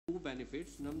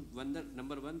benefits.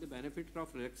 Number one, the benefit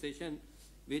of relaxation,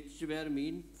 which were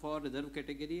meant for reserve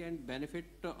category, and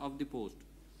benefit of the post,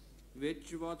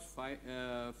 which was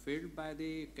filled by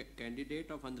the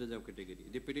candidate of unreserved category.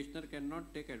 The petitioner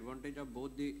cannot take advantage of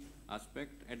both the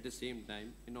aspect at the same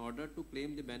time. In order to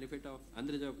claim the benefit of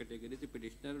unreserved category, the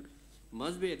petitioner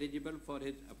must be eligible for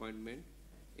his appointment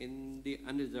in the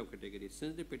unreserved category.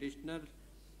 Since the petitioner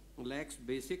lacks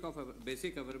basic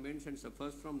governments and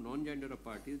suffers from non-gender of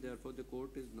parties, therefore the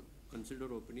court is consider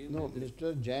opinion. No,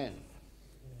 Mr. Jain,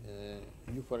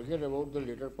 you forget about the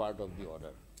later part of the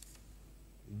order.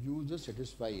 You just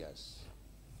satisfy us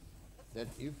that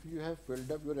if you have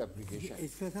filled up your application.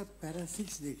 इसका था para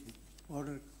 6 देखिए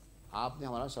order. आपने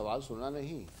हमारा सवाल सुना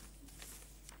नहीं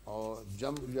और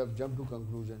you have jumped to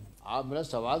conclusion. आप मेरा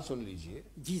सवाल सुन लीजिए.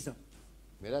 जी सर.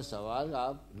 मेरा सवाल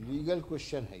आप legal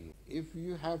question है ये. If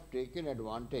you have taken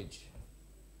advantage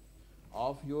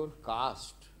of your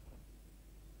caste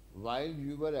while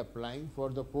you were applying for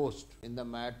the post in the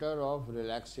matter of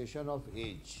relaxation of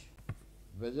age,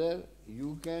 whether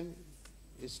you can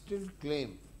still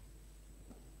claim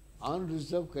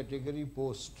unreserved category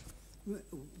post.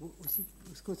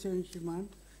 उसको श्रीमान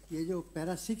ये जो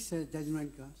para 6 है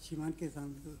judgement का श्रीमान के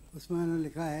सामने उसमें उन्होंने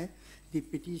लिखा है the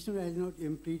petitioner has not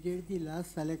impeded the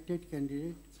last selected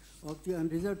candidate of the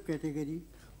unreserved category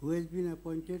who has been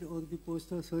appointed on the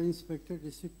post of sub-inspector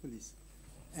district police,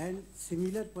 and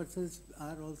similar persons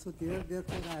are also there,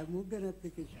 therefore I have moved an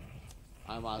application.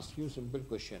 I am asking you a simple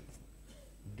question.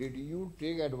 Did you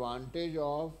take advantage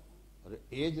of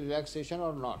age relaxation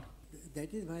or not?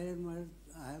 That is why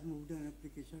I have moved an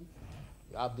application.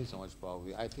 आप नहीं समझ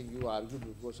पाओगे. I think you argued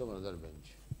before some other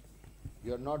bench.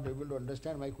 You are not able to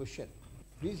understand my question.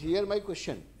 Please hear my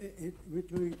question. It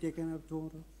will be taken up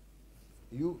tomorrow.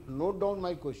 You note down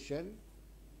my question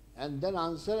and then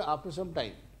answer after some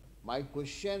time. My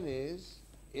question is,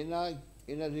 in a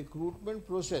recruitment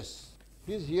process,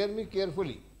 please hear me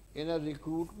carefully. In a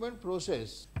recruitment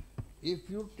process, if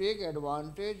you take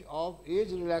advantage of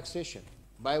age relaxation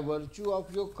by virtue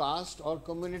of your caste or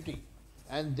community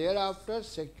and thereafter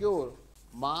secure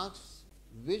marks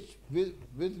with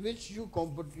which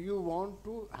you want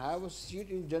to have a seat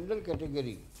in general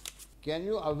category, can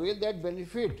you avail that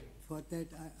benefit? For that,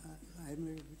 I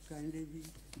may kindly be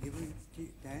given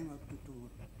time up to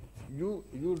tomorrow.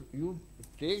 You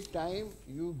take time,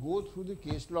 you go through the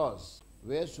case laws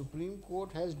where Supreme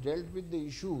Court has dealt with the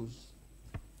issues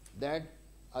that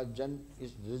a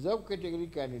reserved category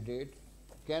candidate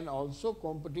can also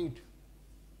compete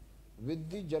with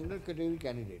the general category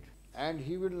candidate, and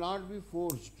he will not be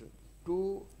forced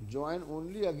to join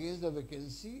only against the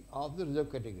vacancy of the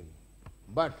reserved category.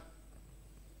 But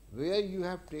where you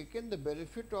have taken the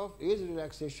benefit of age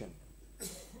relaxation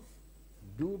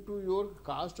due to your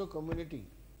caste or community,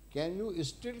 can you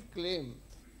still claim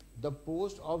the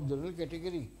post of general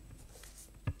category?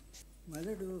 My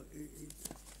Lord,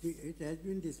 it has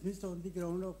been dismissed on the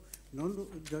ground of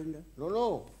non-gender.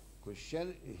 No.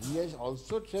 Question, he has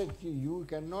also said you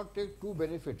cannot take two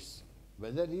benefits.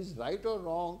 Whether he is right or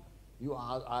wrong, you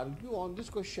argue on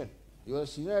this question. You are a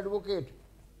senior advocate.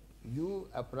 You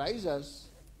apprise us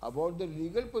about the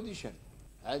legal position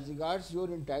as regards your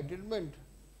entitlement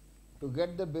to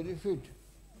get the benefit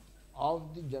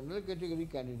of the general category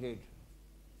candidate,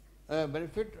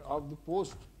 benefit of the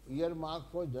post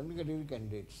earmarked for general category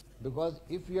candidates. Because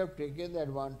if you have taken the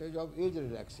advantage of age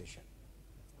relaxation,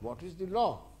 what is the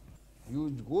law?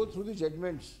 You go through the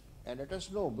judgments and let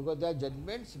us know, because there are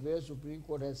judgments where Supreme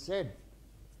Court has said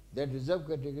that reserved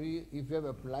category, if you have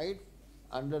applied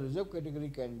under reserved category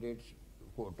candidates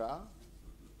quota,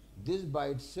 this by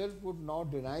itself would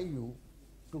not deny you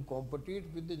to compete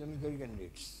with the general category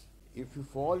candidates. If you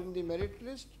fall in the merit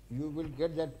list, you will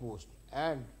get that post,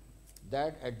 and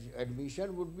that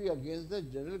admission would be against the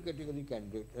general category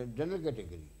candidate, general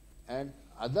category, and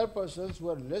other persons who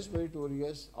are less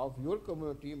meritorious of your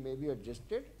community may be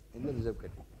adjusted in the reserved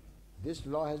category. This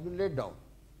law has been laid down.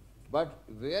 But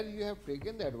where you have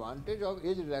taken the advantage of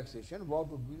age relaxation, what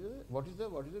is the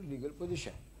legal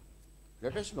position?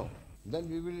 Let us know. Then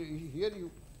we will hear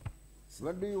you.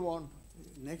 When do you want?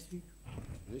 Next week.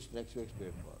 This next week's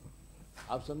paper.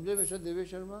 आप समझे mister Devesh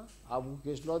Sharma? आप वो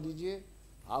case law दीजिए,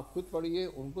 आप खुद पढ़िए,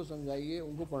 उनको समझाइए,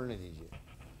 उनको पढ़ने दीजिए,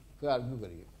 फिर आर्ग्यू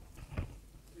करिए.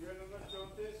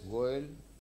 गोयल.